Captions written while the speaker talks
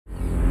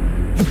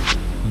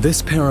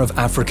This pair of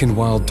African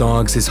wild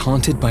dogs is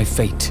haunted by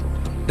fate.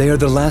 They are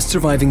the last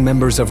surviving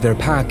members of their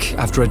pack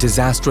after a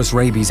disastrous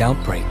rabies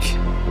outbreak.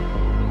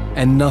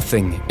 And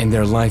nothing in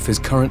their life is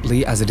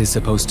currently as it is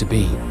supposed to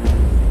be.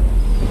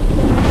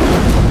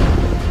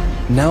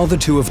 Now the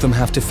two of them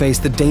have to face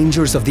the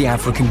dangers of the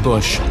African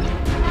bush,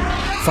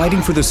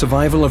 fighting for the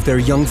survival of their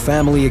young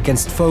family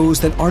against foes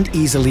that aren't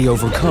easily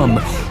overcome,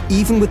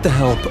 even with the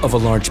help of a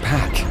large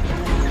pack.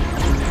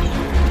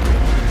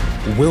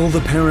 Will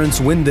the parents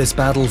win this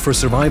battle for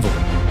survival?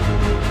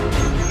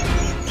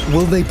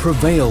 Will they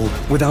prevail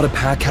without a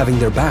pack having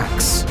their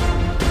backs?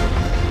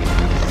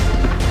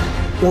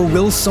 Or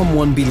will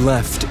someone be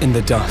left in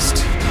the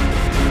dust?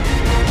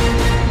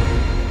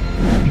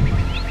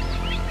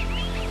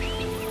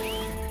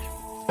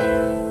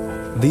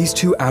 These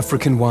two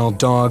African wild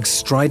dogs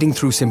striding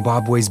through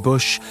Zimbabwe's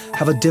bush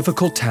have a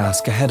difficult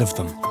task ahead of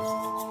them.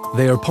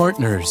 They are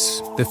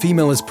partners, the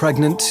female is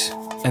pregnant,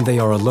 and they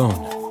are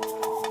alone.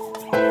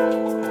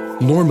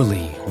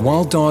 Normally,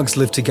 wild dogs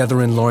live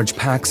together in large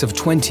packs of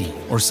 20,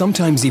 or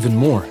sometimes even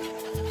more.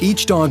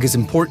 Each dog is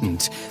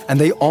important, and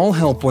they all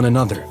help one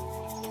another.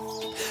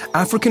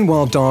 African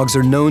wild dogs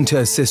are known to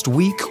assist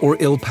weak or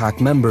ill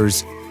pack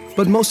members,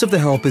 but most of the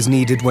help is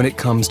needed when it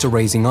comes to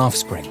raising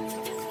offspring.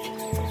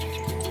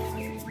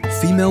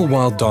 Female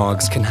wild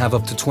dogs can have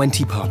up to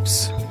 20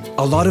 pups,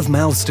 a lot of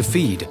mouths to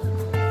feed.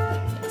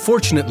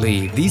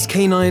 Fortunately, these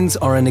canines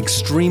are an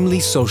extremely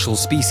social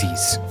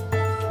species.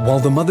 While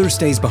the mother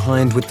stays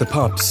behind with the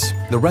pups,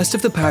 the rest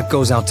of the pack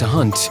goes out to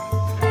hunt.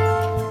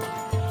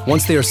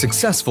 Once they are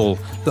successful,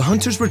 the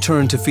hunters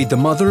return to feed the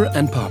mother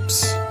and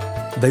pups.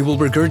 They will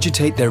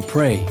regurgitate their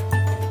prey.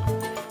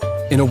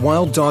 In a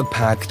wild dog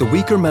pack, the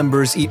weaker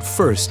members eat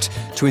first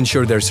to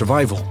ensure their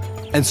survival.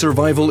 And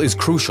survival is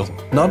crucial,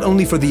 not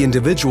only for the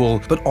individual,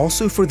 but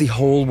also for the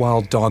whole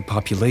wild dog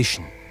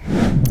population.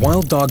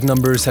 Wild dog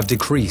numbers have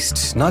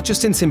decreased, not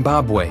just in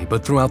Zimbabwe,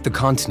 but throughout the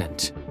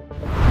continent.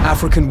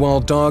 African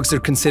wild dogs are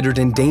considered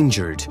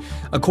endangered.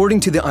 According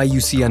to the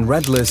IUCN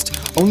Red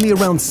List, only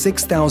around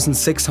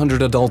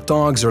 6,600 adult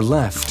dogs are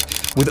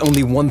left, with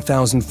only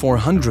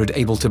 1,400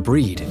 able to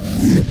breed.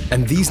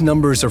 And these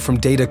numbers are from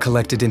data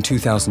collected in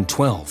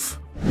 2012.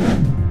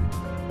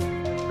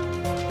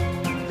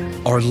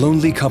 Our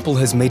lonely couple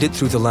has made it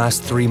through the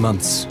last 3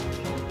 months.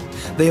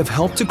 They have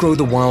helped to grow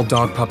the wild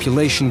dog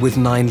population with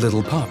 9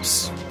 little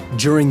pups.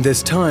 During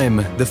this time,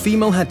 the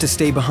female had to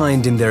stay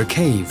behind in their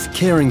cave,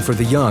 caring for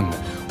the young,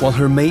 while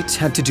her mate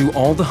had to do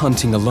all the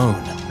hunting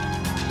alone.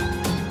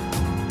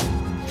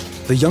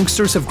 The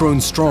youngsters have grown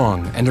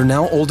strong and are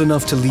now old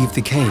enough to leave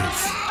the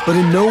cave. But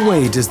in no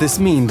way does this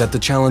mean that the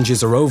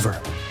challenges are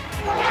over.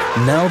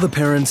 Now the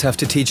parents have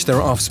to teach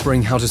their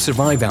offspring how to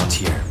survive out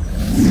here.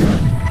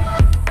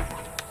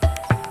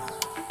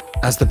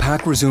 As the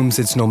pack resumes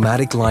its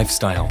nomadic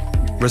lifestyle,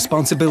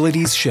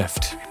 responsibilities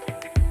shift.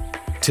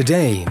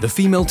 Today, the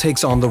female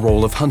takes on the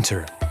role of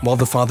hunter, while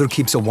the father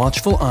keeps a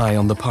watchful eye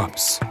on the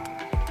pups.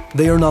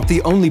 They are not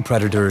the only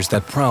predators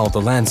that prowl the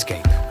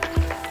landscape.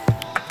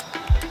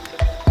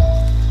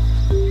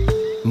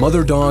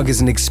 Mother dog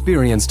is an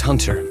experienced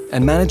hunter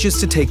and manages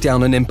to take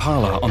down an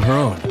impala on her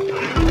own.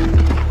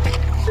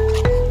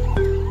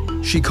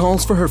 She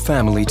calls for her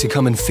family to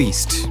come and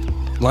feast.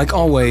 Like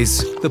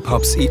always, the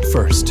pups eat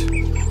first.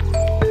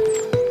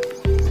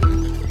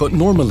 But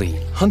normally,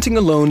 hunting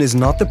alone is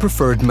not the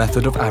preferred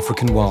method of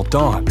African wild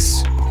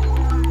dogs.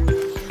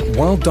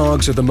 Wild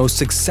dogs are the most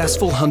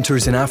successful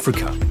hunters in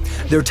Africa.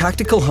 Their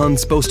tactical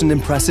hunts boast an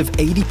impressive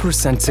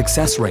 80%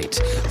 success rate,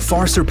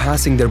 far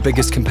surpassing their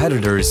biggest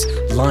competitors,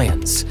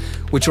 lions,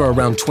 which are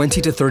around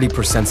 20 to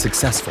 30%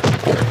 successful.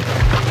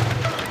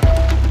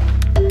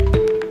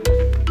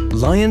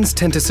 Lions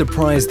tend to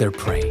surprise their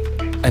prey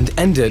and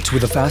end it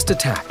with a fast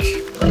attack.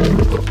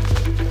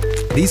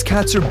 These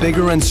cats are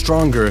bigger and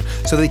stronger,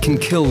 so they can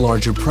kill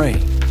larger prey.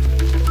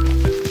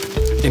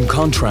 In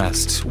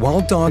contrast,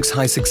 wild dogs'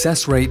 high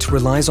success rate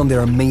relies on their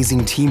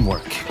amazing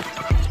teamwork.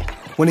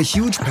 When a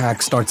huge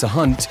pack starts a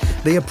hunt,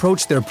 they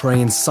approach their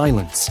prey in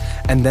silence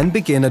and then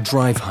begin a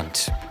drive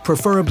hunt,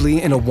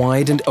 preferably in a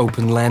wide and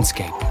open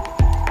landscape.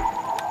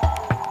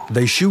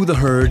 They shoo the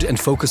herd and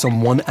focus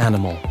on one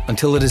animal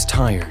until it is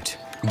tired,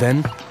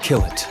 then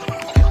kill it.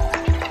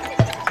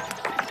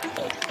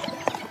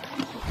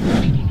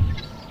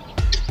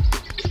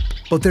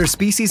 But their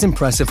species'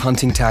 impressive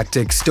hunting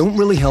tactics don't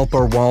really help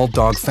our wild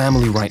dog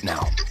family right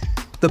now.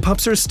 The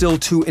pups are still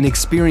too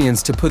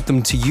inexperienced to put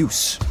them to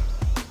use.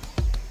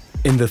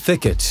 In the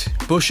thicket,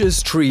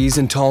 bushes, trees,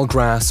 and tall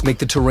grass make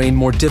the terrain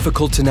more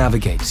difficult to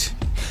navigate,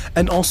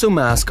 and also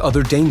mask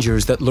other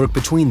dangers that lurk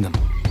between them.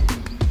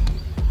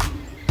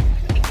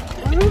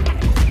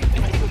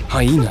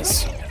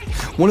 Hyenas,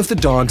 one of the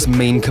dog's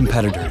main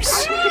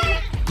competitors.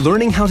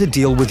 Learning how to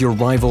deal with your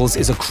rivals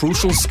is a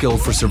crucial skill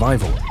for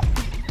survival.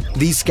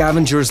 These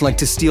scavengers like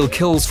to steal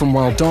kills from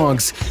wild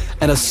dogs,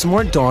 and a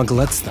smart dog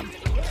lets them.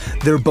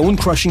 Their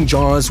bone-crushing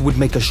jaws would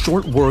make a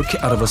short work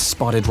out of a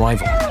spotted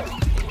rival.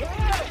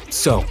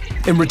 So,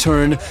 in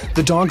return,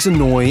 the dogs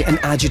annoy and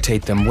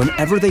agitate them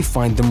whenever they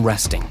find them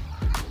resting.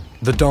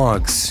 The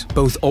dogs,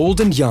 both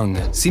old and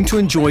young, seem to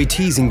enjoy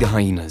teasing the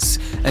hyenas,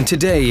 and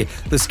today,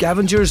 the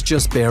scavengers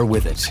just bear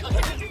with it.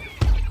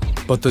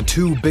 But the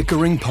two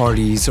bickering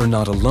parties are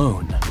not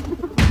alone.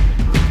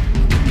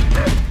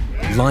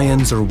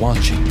 Lions are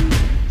watching.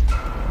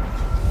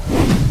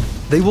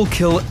 They will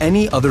kill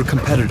any other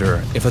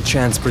competitor if a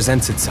chance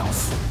presents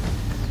itself.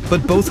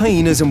 But both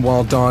hyenas and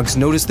wild dogs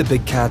notice the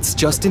big cats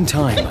just in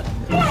time,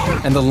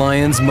 and the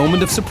lion's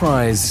moment of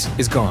surprise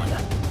is gone.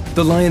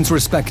 The lions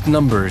respect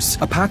numbers.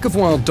 A pack of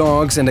wild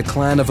dogs and a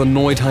clan of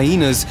annoyed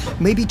hyenas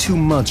may be too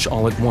much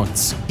all at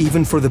once,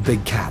 even for the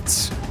big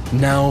cats.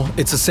 Now,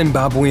 it's a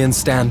Zimbabwean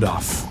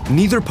standoff.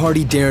 Neither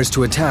party dares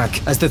to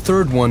attack, as the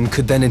third one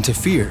could then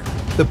interfere.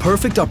 The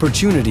perfect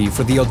opportunity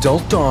for the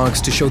adult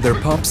dogs to show their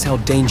pups how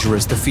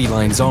dangerous the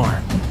felines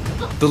are.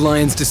 The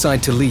lions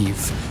decide to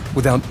leave,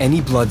 without any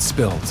blood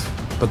spilled,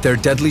 but their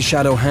deadly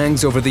shadow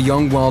hangs over the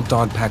young wild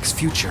dog pack's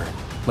future,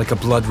 like a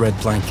blood-red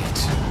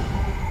blanket.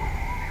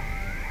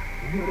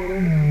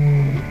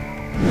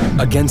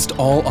 Against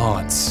all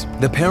odds,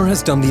 the pair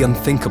has done the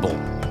unthinkable.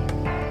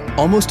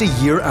 Almost a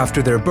year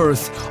after their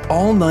birth,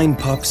 all 9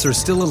 pups are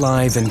still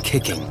alive and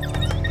kicking.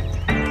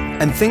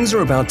 And things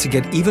are about to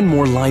get even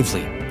more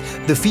lively.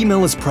 The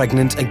female is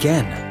pregnant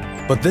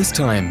again. But this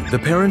time, the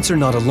parents are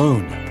not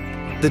alone.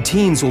 The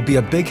teens will be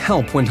a big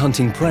help when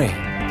hunting prey.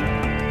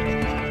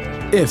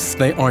 If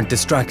they aren't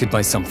distracted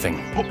by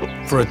something.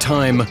 For a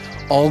time,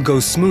 all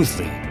goes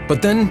smoothly,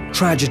 but then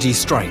tragedy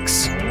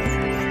strikes.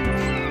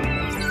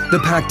 The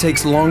pack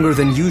takes longer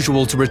than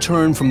usual to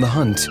return from the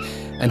hunt,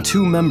 and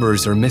 2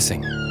 members are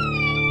missing.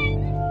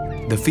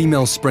 The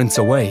female sprints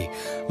away,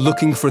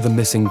 looking for the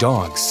missing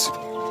dogs.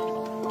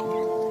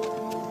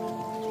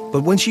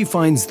 But when she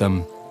finds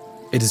them,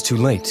 it is too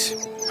late.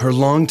 Her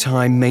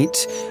longtime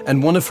mate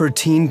and one of her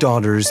teen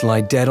daughters lie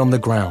dead on the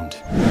ground.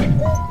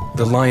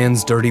 The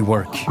lion's dirty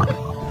work.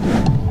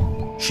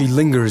 She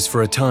lingers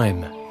for a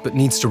time, but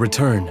needs to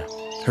return.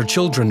 Her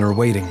children are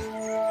waiting.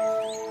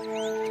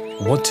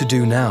 What to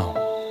do now?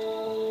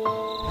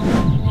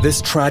 This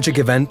tragic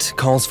event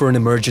calls for an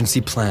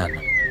emergency plan.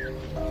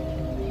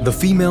 The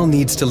female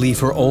needs to leave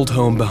her old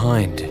home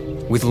behind.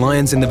 With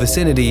lions in the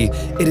vicinity,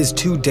 it is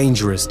too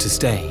dangerous to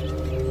stay.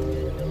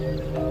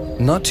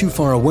 Not too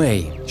far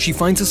away, she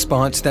finds a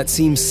spot that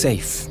seems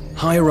safe,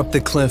 higher up the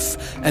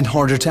cliff and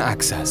harder to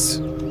access.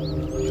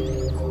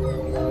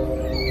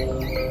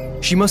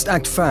 She must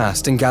act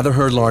fast and gather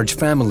her large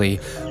family,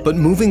 but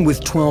moving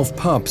with 12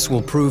 pups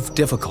will prove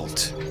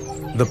difficult.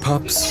 The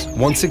pups,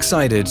 once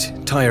excited,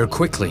 tire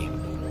quickly.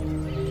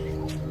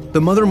 The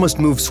mother must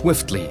move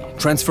swiftly,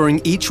 transferring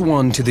each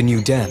one to the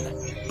new den.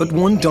 But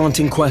one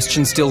daunting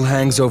question still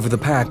hangs over the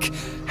pack: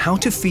 how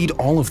to feed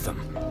all of them?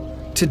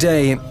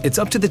 Today, it's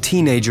up to the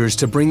teenagers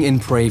to bring in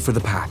prey for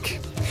the pack.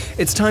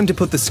 It's time to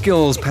put the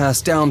skills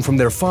passed down from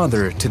their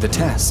father to the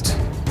test.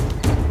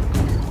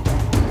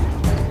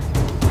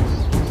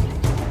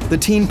 The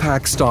teen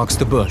pack stalks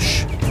the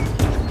bush.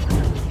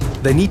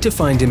 They need to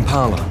find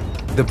impala,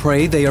 the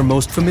prey they are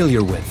most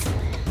familiar with.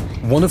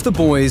 One of the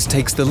boys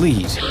takes the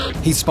lead.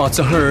 He spots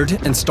a herd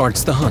and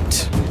starts the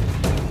hunt.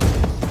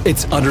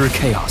 It's utter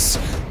chaos.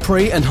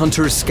 Prey and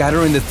hunters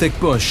scatter in the thick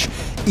bush.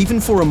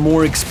 Even for a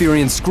more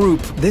experienced group,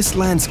 this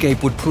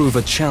landscape would prove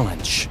a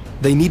challenge.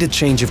 They need a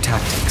change of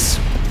tactics.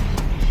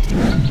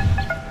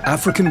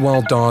 African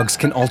wild dogs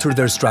can alter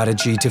their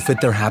strategy to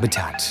fit their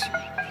habitat.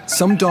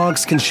 Some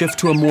dogs can shift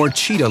to a more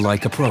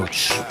cheetah-like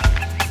approach.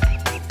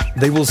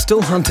 They will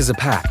still hunt as a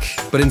pack,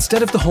 but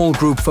instead of the whole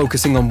group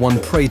focusing on one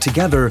prey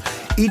together,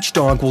 each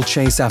dog will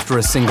chase after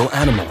a single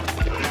animal.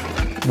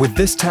 With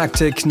this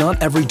tactic,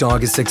 not every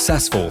dog is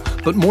successful,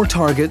 but more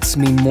targets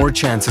mean more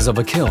chances of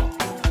a kill.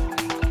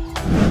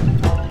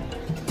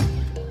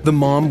 The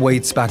mom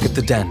waits back at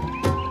the den.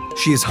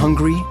 She is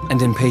hungry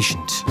and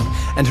impatient,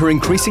 and her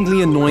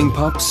increasingly annoying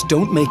pups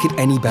don't make it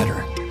any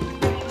better.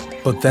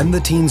 But then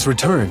the teens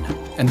return,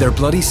 and their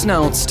bloody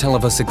snouts tell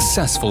of a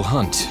successful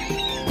hunt.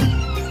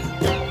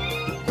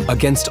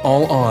 Against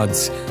all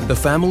odds, the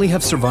family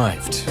have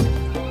survived.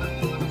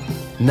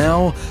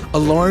 Now, a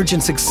large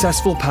and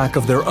successful pack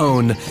of their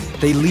own,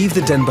 they leave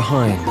the den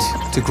behind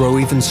to grow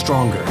even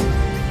stronger.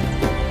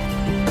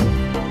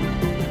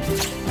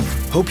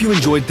 Hope you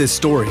enjoyed this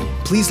story.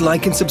 Please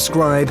like and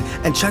subscribe,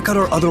 and check out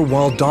our other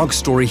wild dog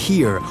story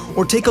here,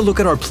 or take a look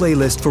at our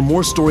playlist for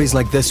more stories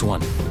like this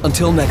one.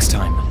 Until next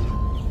time.